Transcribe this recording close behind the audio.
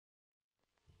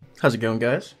How's it going,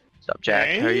 guys? What's up,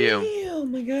 Jack? How are you? Oh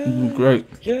my god. Great.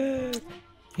 Yeah.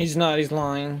 He's not, he's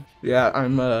lying. Yeah,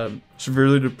 I'm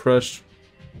severely depressed.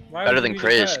 Why Better would than you be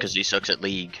Chris, depressed? because he sucks at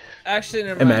League. Actually,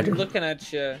 never mind. Imagine. I'm looking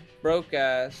at you. Broke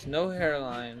ass. No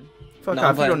hairline. Fuck No,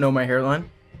 off, you but- don't know my hairline.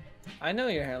 I know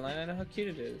your hairline. I know how cute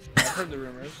it is. I've heard the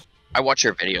rumors. I watch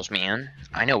your videos, man.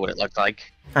 I know what it looked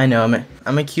like. I know,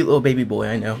 I'm a cute little baby boy,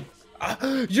 I know.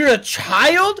 You're a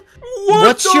child?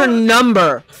 What's your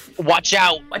number? Watch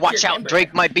out! What's Watch your out! number?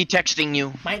 Drake might be texting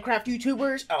you. Minecraft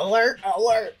YouTubers, alert,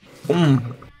 alert! I Sorry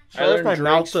if learned my Drake's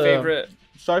mouth, favorite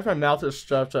sorry if my mouth is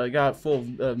stuffed, I got full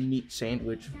of meat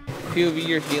sandwich. POV.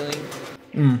 You're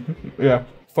healing. Yeah.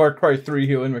 Far Cry 3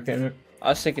 healing mechanic. I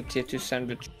was thinking tier 2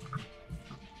 sandwich.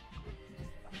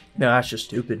 No, that's just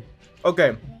stupid.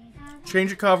 Okay.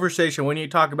 Change the conversation. We need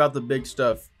to talk about the big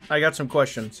stuff. I got some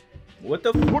questions. What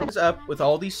the f is up with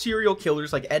all these serial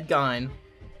killers like Ed Gein,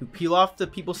 who peel off the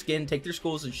people's skin, take their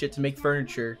skulls and shit to make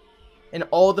furniture, and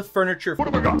all the furniture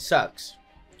sucks?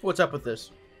 What's up with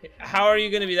this? How are you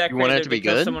gonna be that You want it creative to be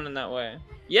kill good? someone in that way?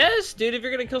 Yes, dude. If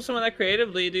you're gonna kill someone that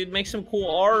creatively, dude, make some cool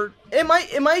art. Am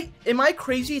I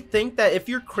crazy to think that if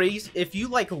you're crazy, if you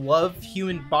like love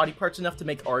human body parts enough to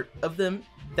make art of them,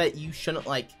 that you shouldn't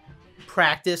like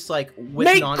practice like with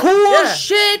Make non- cool Yeah.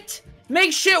 shit.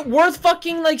 Make shit worth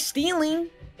fucking like stealing.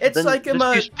 It's Then like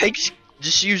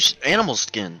just use animal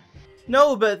skin.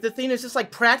 No, but the thing is, it's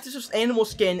like practice with animal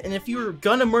skin, and if you're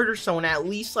gonna murder someone, at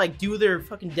least like do their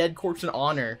fucking dead corpse an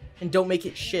honor, and don't make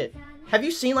it shit. Have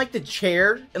you seen like the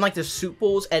chair and like the soup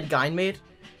bowls Ed Gein made?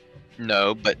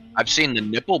 No, but I've seen the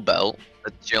nipple belt.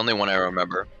 That's the only one I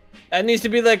remember. That needs to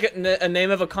be like a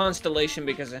name of a constellation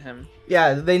because of him.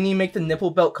 Yeah, they need to make the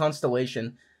nipple belt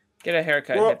constellation. Get a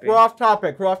haircut, We're hippie. off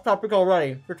topic. We're off topic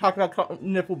already. We're talking about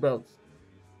nipple belts.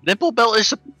 Nipple belt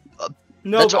is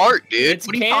No, that's but, art, dude. It's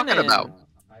What are you talking canon. about?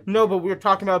 No, but we're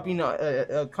talking about being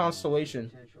a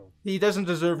constellation. He doesn't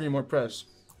deserve any more press,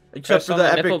 except Press for on the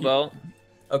the epic. nipple belt.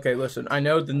 Okay, listen. I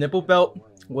know the nipple belt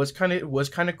was kind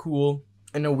of cool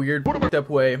in a weird up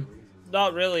way.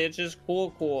 Not really. It's just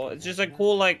cool. It's just like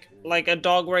cool, like a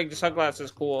dog wearing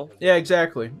sunglasses. Cool. Yeah,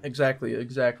 exactly.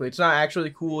 It's not actually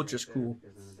cool. It's just cool.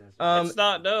 It's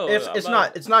not. No.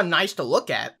 It's not nice to look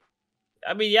at.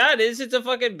 I mean, yeah, it is. It's a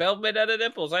fucking belt made out of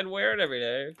nipples. I'd wear it every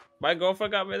day. My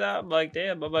girlfriend got me that. I'm like,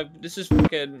 damn. I'm like, this is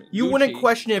fucking. You Gucci. wouldn't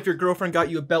question it if your girlfriend got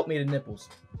you a belt made of nipples.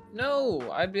 No,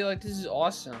 I'd be like, this is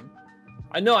awesome.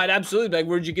 I know. I'd absolutely be like,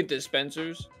 where'd you get this,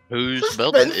 Spencer's? Whose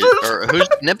belt Spencer's? or whose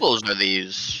nipples are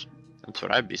these? That's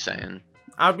what I'd be saying.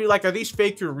 I'd be like, are these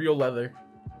fake or real leather?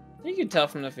 You can tell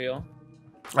from the feel.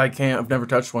 I can't. I've never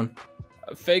touched one.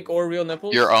 Fake or real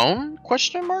nipples? Your own?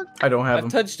 Question mark? I don't have I've them.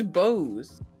 touched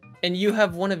both, and you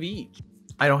have one of each.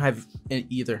 I don't have it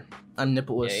either. I'm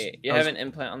nippleless. Yeah, you I have was- an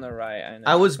implant on the right. I know.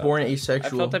 I was felt born that. I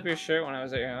asexual. felt up your shirt when I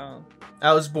was at your house.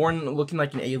 I was born looking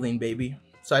like an alien baby,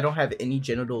 so I don't have any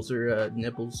genitals or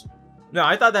nipples. No,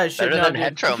 I thought that shit. Better now, than dude.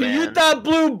 hetero, You man. thought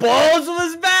blue balls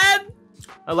was bad?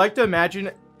 I like to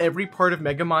imagine every part of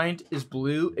Megamind is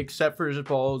blue except for his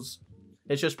balls.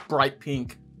 It's just bright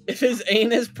pink. If his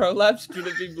anus prolapsed, would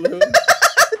it be blue?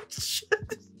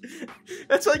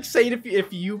 That's like saying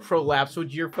if you prolapse,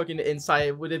 would your fucking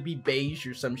inside would it be beige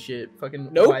or some shit? Fucking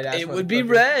Nope, white-ass it would be motherfucker.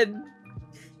 red.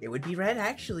 It would be red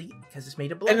actually because it's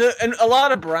made of blood. And a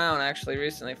lot of brown, actually,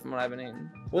 recently, from what I've been eating.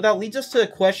 Well, that leads us to the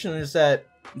question: is that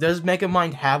does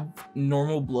Megamind have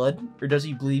normal blood, or does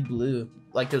he bleed blue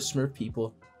like those Smurf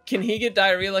people? Can he get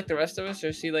diarrhea like the rest of us, or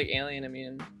is he like alien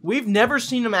immune? We've never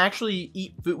seen him actually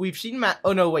eat food. We've seen him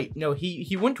oh no, wait, no,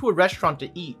 he went to a restaurant to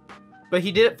eat, but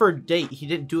he did it for a date. He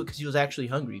didn't do it because he was actually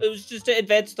hungry. It was just to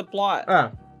advance the plot.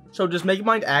 So does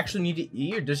Megamind actually need to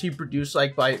eat, or does he produce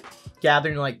like by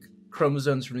gathering like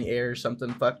chromosomes from the air or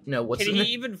something? Fuck no, what's Can in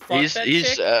he it? even fuck He's that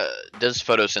chick? does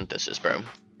photosynthesis, bro.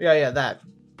 Yeah, that.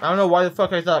 I don't know why the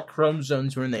fuck I thought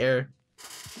chromosomes were in the air.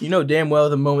 You know damn well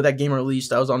the moment that game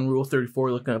released, I was on Rule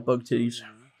 34 looking at bug titties.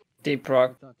 Deep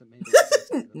rock.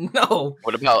 No.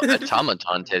 What about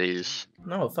automaton titties?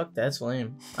 No, fuck that's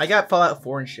lame. I got Fallout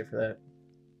 4 and shit for that.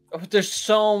 Oh, there's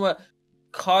so much.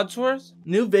 Codsworth?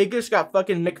 New Vegas got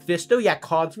fucking McFisto. Yeah,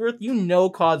 Codsworth. You know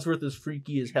Codsworth is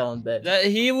freaky as hell in bed. That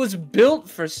he was built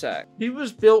for sex. He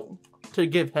was built to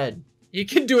give head. He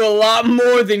can do a lot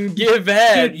more than give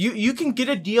head. Dude, you can get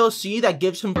a DLC that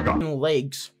gives him fucking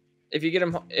legs. If you get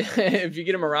him, if you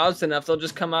get him aroused enough, they'll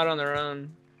just come out on their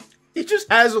own. He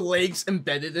just has legs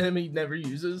embedded in him he never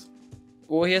uses.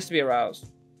 Well, he has to be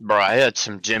aroused. Bro, I had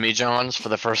some Jimmy Johns for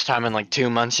the first time in like 2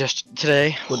 months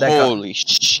today. What'd that cost? Holy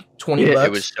shit. 20 bucks?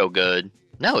 It was so good.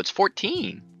 No, it's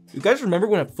 14. You guys remember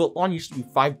when a footlong used to be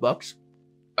 $5?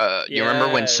 You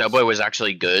remember when Yes. Subway was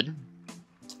actually good?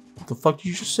 What the fuck did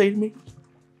you just say to me?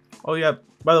 Oh yeah,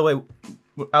 by the way,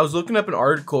 I was looking up an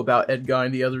article about Ed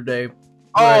Gein the other day.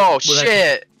 Oh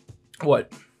shit!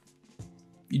 What?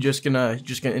 You just gonna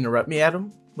interrupt me,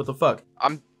 Adam? What the fuck?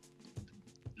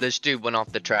 This dude went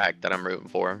off the track that I'm rooting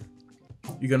for.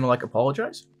 You gonna like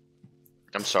apologize?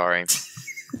 I'm sorry.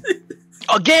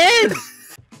 Again!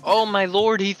 Oh my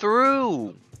lord, he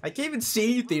threw! I can't even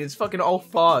see anything. It's fucking all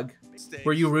fog.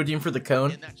 Were you rooting for the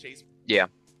cone? Yeah.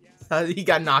 He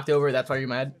got knocked over. That's why you're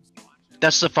mad.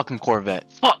 That's the fucking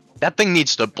Corvette. Fuck! That thing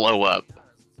needs to blow up.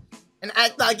 And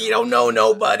act like you don't know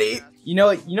nobody. You know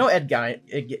Ed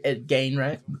Gein,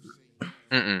 right?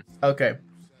 Mm-mm. Okay.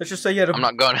 Let's just say you had a. I'm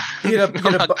not going. You had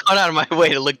I'm not going out of my way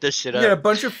to look this shit up. You had a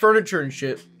bunch of furniture and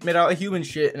shit made out of human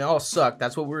shit, and it all sucked.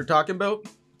 That's what we were talking about.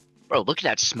 Bro, look at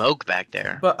that smoke back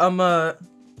there. But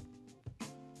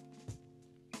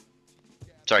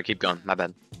Sorry, keep going. My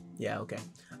bad. Yeah. Okay.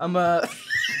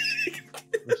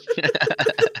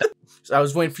 So I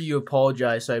was waiting for you to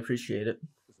apologize, so I appreciate it.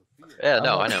 Yeah.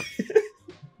 No, I know.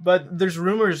 But there's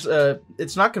rumors.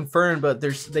 It's not confirmed, but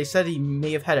they said he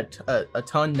may have had a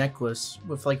ton necklace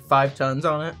with like 5 tons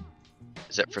on it.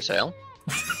 Is it for sale?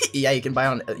 Yeah, you can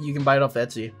buy it off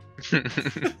Etsy.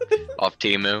 Off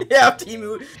Temu. Yeah, off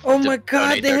Temu. Oh my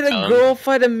god, they had a girl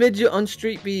fight a midget on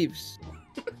Street Beefs.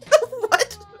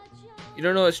 What? You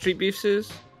don't know what Street Beefs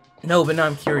is? No, but now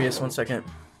I'm curious. 1 second.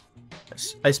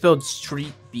 I spelled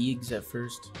Street Beegs at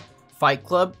first. Fight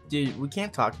Club? Dude, we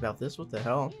can't talk about this. What the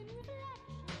hell?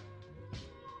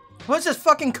 What's this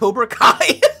fucking Cobra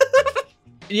Kai?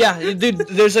 Yeah, dude,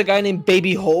 there's a guy named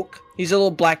Baby Hulk. He's a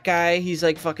little black guy. He's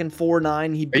like fucking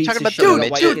 4'9". He beats talking the about shit the out of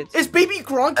midget? white Dude, kids. is Baby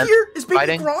Gronk here? Is Baby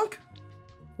fighting? Gronk?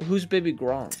 Who's Baby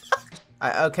Gronk?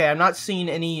 Okay, I'm not seeing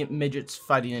any midgets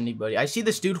fighting anybody. I see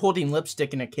this dude holding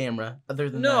lipstick in a camera. Other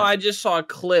than No, that. I just saw a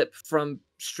clip from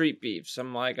Street Beefs.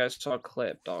 I'm like, I saw a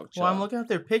clip, dog. Well, I'm looking at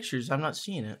their pictures. I'm not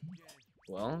seeing it.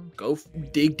 Well, go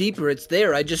dig deeper. It's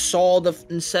there. I just saw the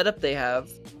setup they have,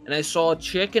 and I saw a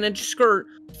chick in a skirt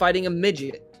fighting a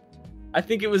midget. I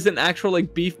think it was an actual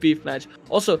like beef match.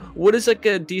 Also, what is like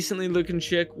a decently looking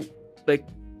chick like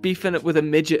beefing it with a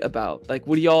midget about? Like,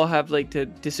 what do y'all have like to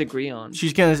disagree on?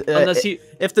 She's gonna Unless he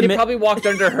probably walked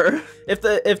under her. If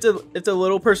the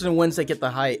little person wins, they get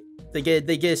the height. They get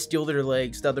to steal their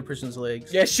legs, the other person's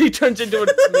legs. Yeah, she turns into a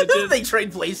midget. They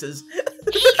trade places.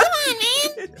 Come on,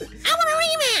 man. I want a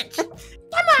rematch. Come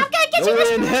on, I'm gonna get you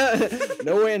this.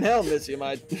 No way in hell, Missy. Am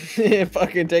I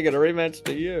fucking taking a rematch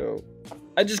to you?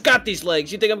 I just got these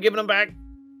legs. You think I'm giving them back?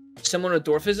 Someone with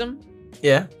dwarfism?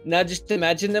 Yeah. Now just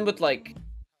imagine them with like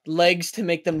legs to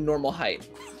make them normal height.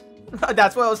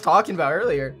 That's what I was talking about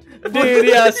earlier. Dude,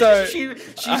 yeah, sorry.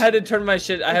 She's, I had to turn my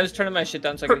shit. I was turning my shit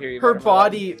down so I could hear you. Her better.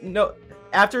 body, no.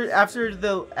 After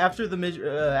the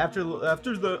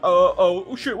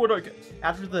oh shit, what do I get?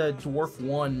 After the dwarf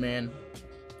won, man,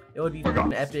 it would be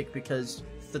fucking epic because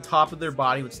the top of their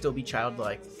body would still be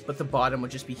childlike, but the bottom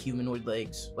would just be humanoid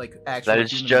legs, like actual. That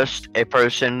is just a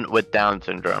person with Down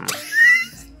syndrome.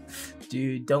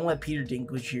 Dude, don't let Peter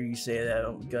Dinklage hear you say that.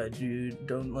 Oh my god, dude,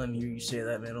 don't let him hear you say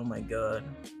that, man. Oh my god,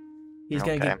 he's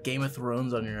gonna get Game of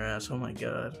Thrones on your ass. Oh my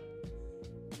god.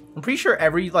 I'm pretty sure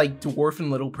every like dwarf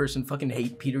and little person fucking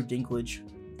hate Peter Dinklage.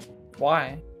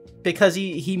 Why? Because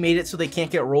he made it so they can't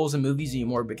get roles in movies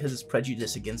anymore because it's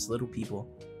prejudice against little people.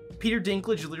 Peter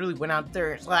Dinklage literally went out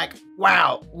there and was like,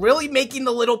 wow, really making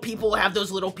the little people have those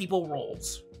little people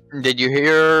roles. Did you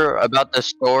hear about the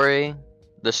story?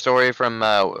 The story from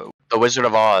The Wizard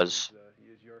of Oz?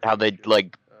 How they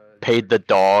like paid the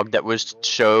dog that was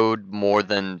showed more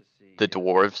than the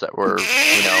dwarves that were,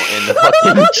 you know, in the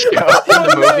fucking show, in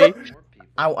the movie.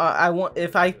 I want,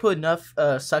 if I put enough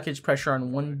suckage pressure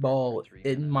on one ball,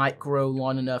 it might grow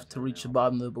long enough to reach the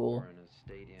bottom of the bowl.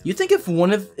 You think if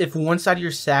one side of your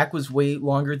sack was way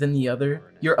longer than the other,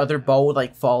 your other ball would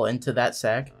like fall into that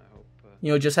sack?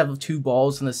 You know, just have 2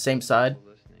 balls on the same side.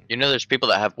 You know, there's people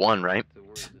that have one, right?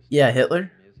 Yeah,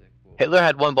 Hitler. Hitler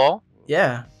had 1 ball.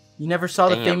 Yeah, you never saw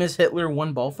the Damn. famous Hitler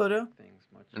 1 ball photo?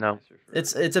 No.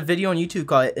 It's a video on YouTube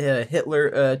called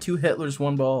Hitler 2 Hitlers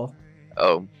 1 ball.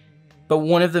 Oh. But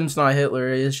one of them's not Hitler.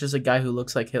 It's just a guy who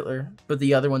looks like Hitler. But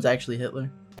the other one's actually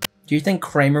Hitler. Do you think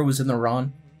Kramer was in the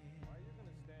wrong?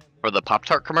 For the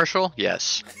Pop-Tart commercial?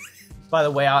 Yes. By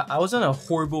the way, I was in a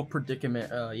horrible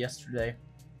predicament yesterday.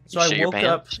 So You shit I your woke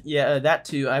up. pants? Yeah, that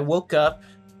too. I woke up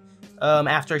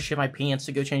after I shit my pants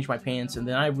to go change my pants, and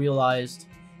then I realized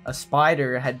a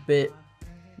spider had bit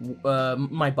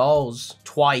my balls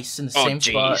twice in the same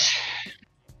spot.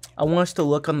 I want us to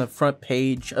look on the front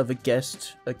page of a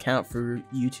guest account for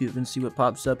YouTube and see what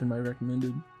pops up in my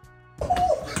recommended.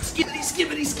 Skibbity,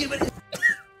 skibbity, skibbity.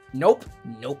 Nope.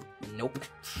 Nope.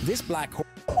 This black horse.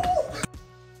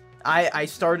 I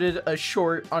started a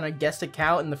short on a guest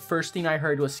account, and the first thing I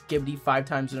heard was Skibbity 5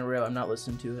 times in a row. I'm not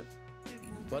listening to it.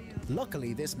 But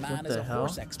luckily, this man What is the a hell?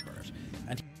 horse expert.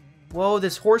 And Whoa,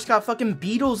 this horse got fucking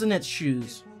beetles in its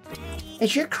shoes.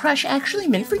 Is your crush actually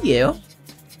meant for you?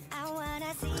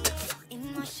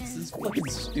 This is fucking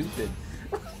stupid.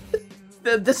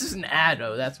 This is an ad,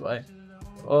 oh, that's why.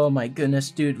 Oh my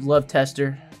goodness, dude, love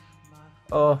tester.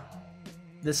 Oh,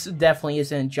 this definitely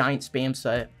isn't a giant spam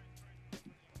site.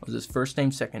 What was his first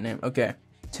name, second name? Okay.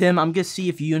 Tim, I'm gonna see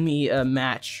if you and me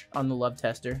match on the love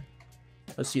tester.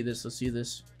 Let's see this, let's see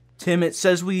this. Tim, it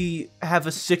says we have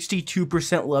a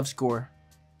 62% love score.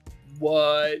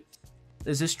 What?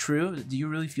 Is this true? Do you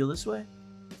really feel this way?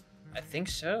 I think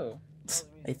so.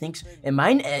 I think so. Am I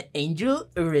an angel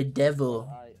or a devil?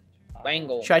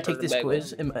 Bangle. Should I take this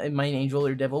quiz? Am I an angel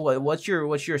or devil? What's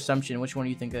your assumption? Which one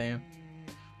do you think I am?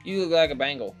 You look like a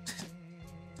bangle.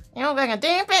 You look like a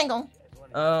damn bangle.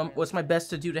 What's my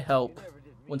best to do to help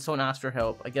when someone asks for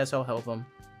help? I guess I'll help them.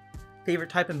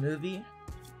 Favorite type of movie?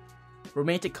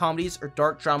 Romantic comedies or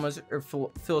dark dramas or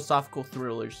philosophical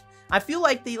thrillers? I feel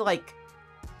like they like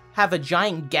have a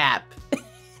giant gap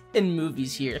in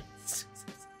movies here.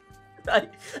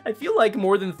 I feel like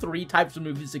more than 3 types of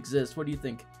movies exist. What do you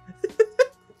think?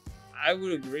 I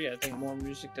would agree. I think more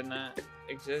music than that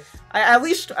exists. At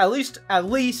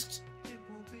least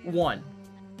one.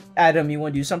 Adam, you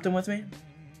want to do something with me?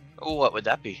 Oh, what would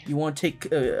that be? You want to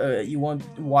take? You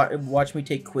want watch me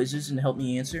take quizzes and help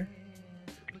me answer?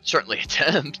 Certainly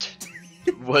attempt.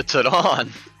 What's it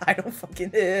on? I don't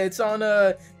fucking. It's on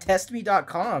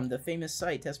testme.com, the famous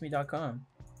site testme.com.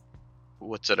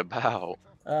 What's it about?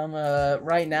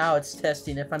 Right now it's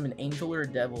testing if I'm an angel or a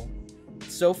devil.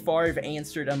 So far I've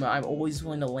answered I'm always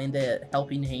willing to lend a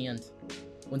helping hand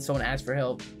when someone asks for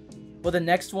help. Well, the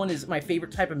next one is my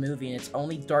favorite type of movie, and it's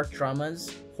only dark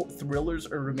dramas, thrillers,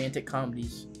 or romantic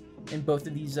comedies. And both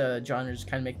of these genres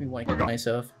kind of make me want to kill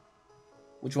myself.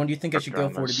 Which one do you think I should go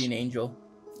for to be an angel?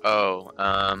 Oh,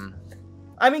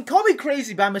 I mean, call me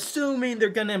crazy, but I'm assuming they're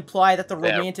gonna imply that the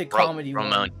romantic comedy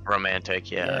one.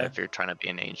 Romantic, yeah, if you're trying to be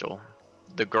an angel.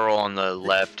 The girl on the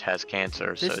left has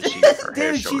cancer, so This- her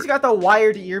hair's Dude, short. she's got the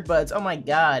wired earbuds. Oh my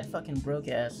god, fucking broke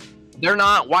ass. They're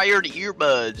not wired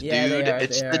earbuds, Yeah, dude. they are,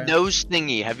 It's they the are. nose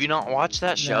thingy. Have you not watched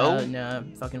that show? No,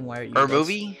 fucking wired Or earbuds.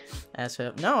 movie?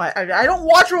 Asshole. No, I don't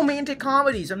watch romantic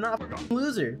comedies. I'm not a fucking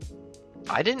loser.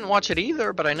 I didn't watch it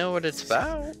either, but I know what it's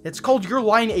about. It's called Your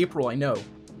Lie in April, I know.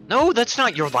 No, that's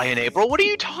not Your Lie in April. What are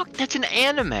you talking? That's an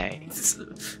anime.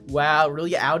 Wow,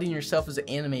 really outing yourself as an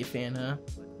anime fan, huh?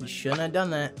 You shouldn't have done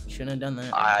that. Shouldn't have done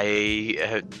that.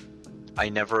 I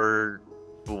never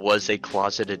was a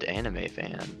closeted anime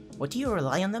fan. What do you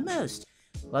rely on the most?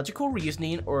 Logical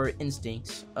reasoning or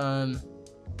instincts?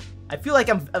 I feel like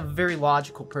I'm a very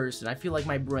logical person. I feel like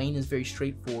my brain is very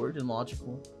straightforward and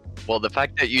logical. Well, the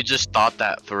fact that you just thought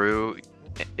that through,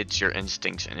 it's your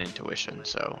instincts and intuition,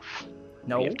 so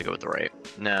No. you have to go with the right.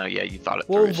 No, yeah, you thought it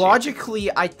Well, through. so logically,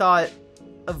 I thought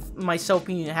of myself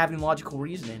being having logical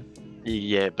reasoning.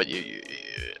 yeah, but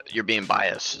you're being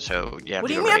biased, so yeah. What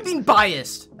do you mean I'm being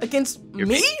biased? Against You're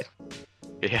me?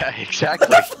 Yeah, What exactly.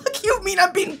 the fuck you mean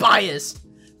I'm being biased?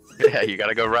 Yeah, you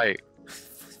gotta go right.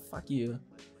 Fuck you.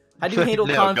 How do you handle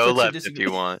No, conflicts go or left if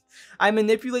disagreements? you want. I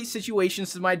manipulate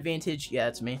situations to my advantage. Yeah,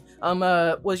 it's me.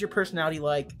 What's your personality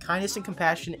like? Kindness and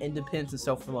compassion, independence and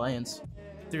self-reliance.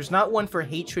 There's not one for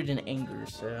hatred and anger,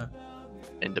 so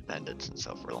Independence and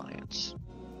self-reliance.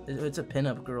 it's a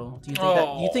pinup girl. Do you think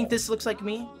that? You think this looks like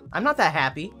me? I'm not that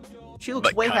happy. She looks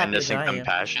But way happier kindness than and I am.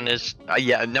 compassion is.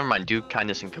 Yeah, never mind. Do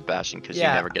kindness and compassion because you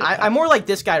Yeah, never get. I'm more like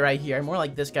this guy right here. I'm more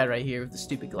like this guy right here with the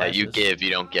stupid Yeah, glasses. you give,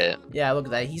 you don't get. Yeah, look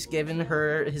at that. He's giving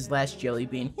her his last jelly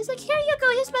bean. He's like, here you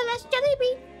go, here's my last jelly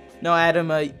bean. No,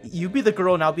 Adam, you be the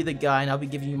girl and I'll be the guy, and I'll be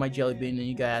giving you my jelly bean, and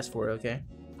you gotta ask for it, okay?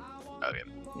 Okay.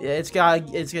 Yeah, it's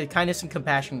a kindness and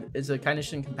compassion. It's a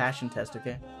kindness and compassion test,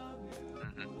 okay?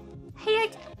 Hey,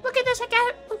 look at this, I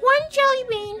got 1 jelly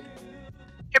bean.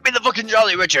 Give me the fucking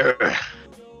Jolly Richer.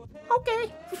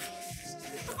 Okay.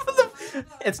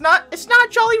 It's not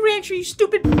Jolly Rancher, you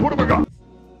stupid. What have I got?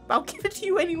 I'll give it to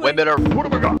you anyway. Way better. What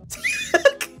have I got?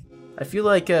 I feel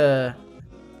like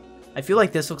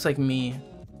this looks like me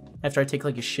after I take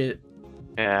like a shit.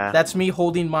 Yeah. That's me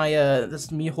holding my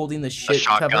that's me holding the A shit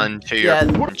shotgun covered. to your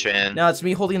Yeah. chin. No, it's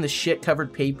me holding the shit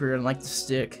covered paper and like the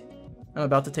stick. I'm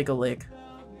about to take a lick.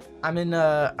 I'm in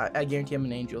I guarantee I'm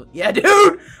an angel. Yeah,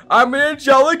 dude! I'm an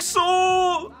angelic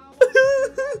soul!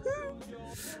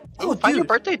 Oh, Find your dude.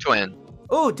 birthday twin.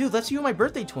 Oh, dude, let's see who my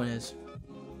birthday twin is.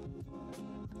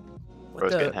 What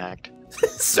Bro's the? getting hacked.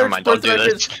 Search mind, don't do birth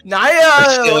this. records. Naya!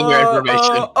 We're stealing your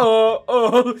information.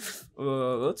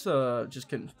 Let's just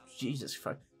Jesus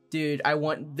fuck. Dude,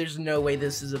 there's no way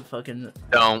this is a fucking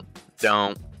Don't.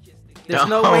 There's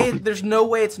no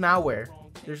way it's malware.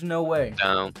 There's no way.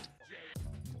 Don't.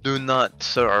 Do not,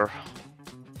 sir.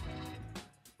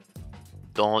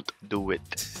 Don't do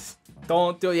it.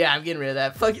 Don't do it. Yeah, I'm getting rid of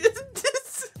that. Fuck it.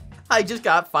 I just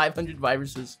got 500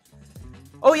 viruses.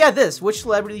 Oh yeah, this. Which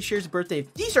celebrity shares a birthday?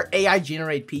 These are AI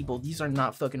generated people. These are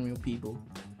not fucking real people.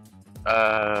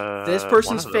 This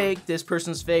person's fake. This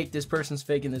person's fake. This person's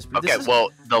fake. And this. Okay, well,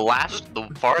 the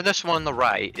farthest one on the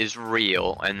right is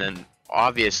real, and then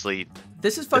obviously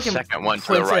this is the fucking second one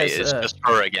to the right is just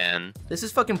her again. This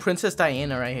is fucking Princess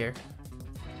Diana right here.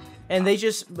 And they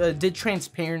just did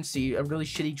transparency, a really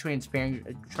shitty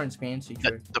transparency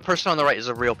trick. The person on the right is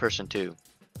a real person too.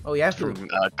 Oh yeah, From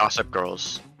Gossip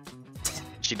Girls.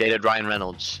 She dated Ryan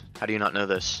Reynolds. How do you not know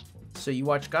this? So you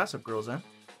watch Gossip Girls, huh?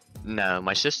 No,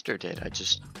 my sister did. I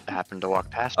just happened to walk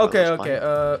past. Okay,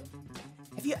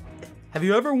 have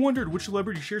you ever wondered which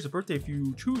celebrity shares a birthday? If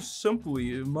you choose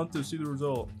simply a month to see the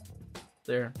result.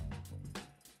 There.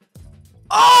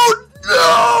 Oh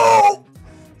no!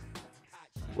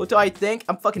 What do I think?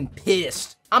 I'm fucking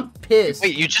pissed. I'm pissed.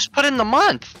 Wait, you just put in the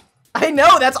month. I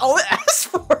know. That's all it asks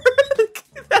for.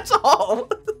 That's all.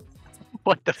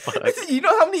 What the fuck? You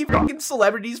know how many freaking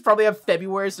celebrities probably have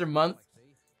February as their month?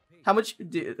 How much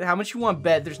you want to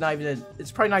bet there's not even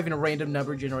it's probably not even a random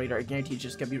number generator. I guarantee it's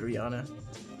just gonna be Rihanna.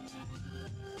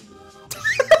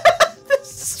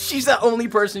 She's the only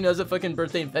person who has a fucking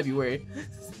birthday in February.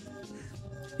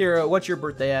 Here, what's your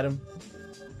birthday, Adam?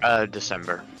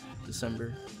 December.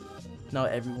 December.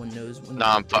 Not everyone knows when.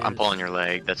 No, I'm pulling your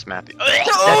leg. That's Matthew.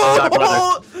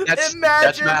 Oh, that's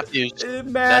Matthews.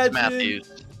 Imagine. That's Matthews.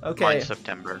 Okay. Mine's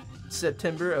September.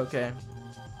 September. Okay.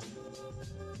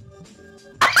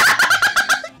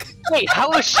 Wait,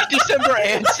 how is she December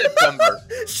and September?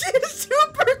 She has 2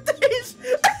 birthdays.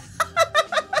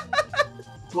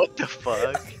 What the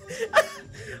fuck?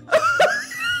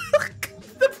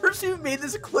 The person who made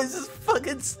this quiz is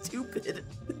fucking stupid.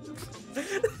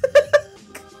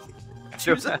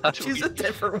 Choose a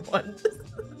different one.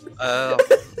 Oh,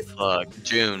 fuck.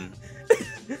 June.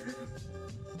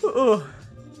 Oh.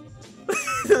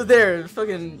 There,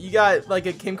 fucking, you got like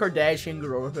a Kim Kardashian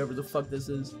girl or whoever the fuck this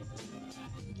is.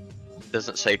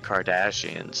 Doesn't say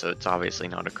Kardashian, so it's obviously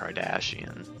not a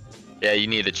Kardashian. Yeah, you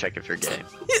need to check if you're gay.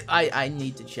 I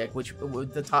need to check which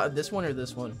the top, this one or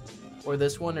this one, or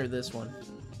this one or this one.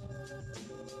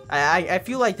 I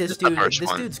feel like this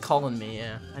dude's calling me.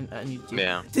 Yeah, I need to.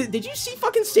 Yeah. Did you see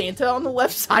fucking Santa on the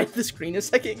left side of the screen a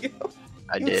second ago?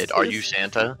 I did. Are you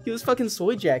Santa? He was fucking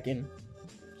soy jacking.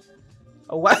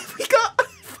 Oh wow, we got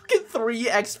fucking 3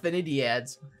 Xfinity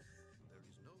ads.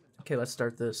 Okay, let's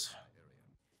start this.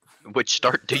 Which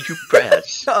start do you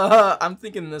press? I'm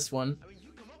thinking this one.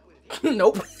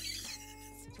 Nope.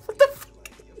 What the fuck?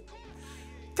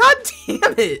 God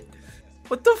damn it!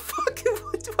 What the fuck?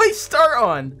 What do I start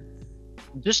on?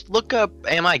 Just look up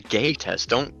 "Am I gay?" test.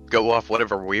 Don't go off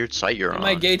whatever weird site you're on.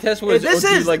 My gay test was This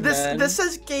man.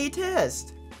 says gay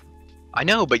test. I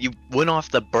know, but you went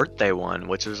off the birthday one,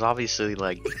 which was obviously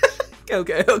like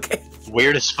Okay.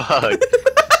 weird as fuck.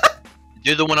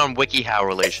 Do the one on WikiHow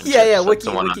relationships. Yeah, That's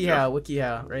the one I'm doing.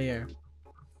 WikiHow, right here.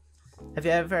 Have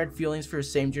you ever had feelings for a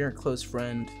same-gender close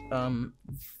friend?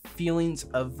 Feelings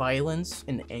of violence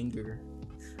and anger.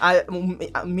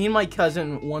 Me and my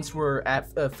cousin once were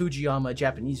at Fujiyama, a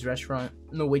Japanese restaurant,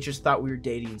 and the waitress thought we were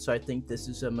dating, so I think this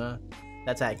is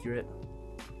that's accurate.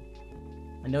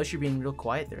 I notice you're being real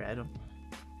quiet there, Adam.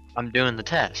 I'm doing the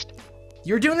test.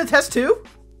 You're doing the test too?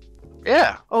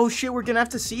 Yeah. Oh shit, we're gonna have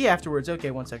to see afterwards.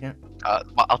 Okay, 1 second.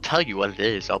 I'll tell you what it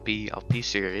is. I'll be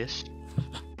serious.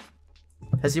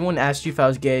 Has anyone asked you if I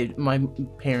was gay? My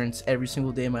parents every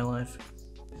single day of my life.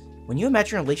 When you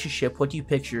imagine a relationship, what do you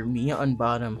picture? Me on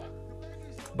bottom.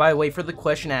 By the way, for the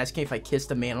question asking if I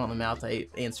kissed a man on the mouth, I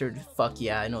answered, fuck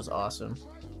yeah, and it was awesome.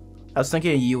 I was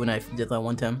thinking of you when I did that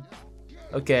one time.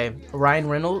 Okay, Ryan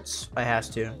Reynolds, I has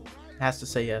to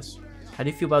say yes. How do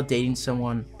you feel about dating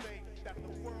someone?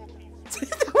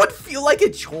 That would feel like a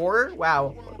chore?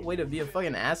 Wow, what a way to be a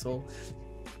fucking asshole.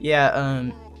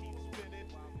 Yeah,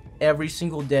 every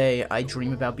single day I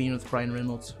dream about being with Ryan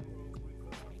Reynolds.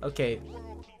 Okay.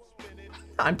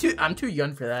 I'm too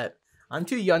young for that. I'm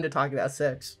too young to talk about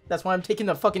sex. That's why I'm taking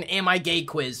the fucking Am I Gay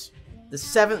quiz. The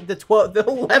 7th, the 12th, the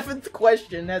 11th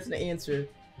question has an answer.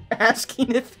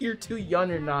 Asking if you're too young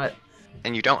or not.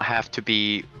 and you don't have to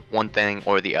be one thing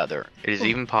or the other. It is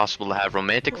even possible to have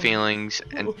romantic feelings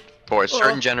and for a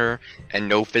certain gender and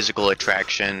no physical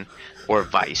attraction, or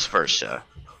vice versa.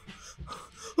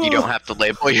 You don't have to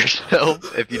label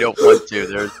yourself if you don't want to.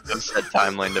 There's no set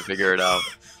timeline to figure it out.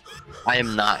 I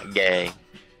am not gay.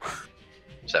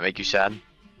 Does that make you sad?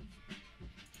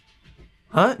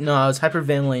 Huh? No, I was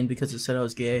hyperventilating because it said I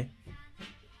was gay.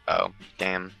 Oh,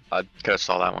 damn. I could have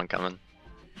saw that one coming.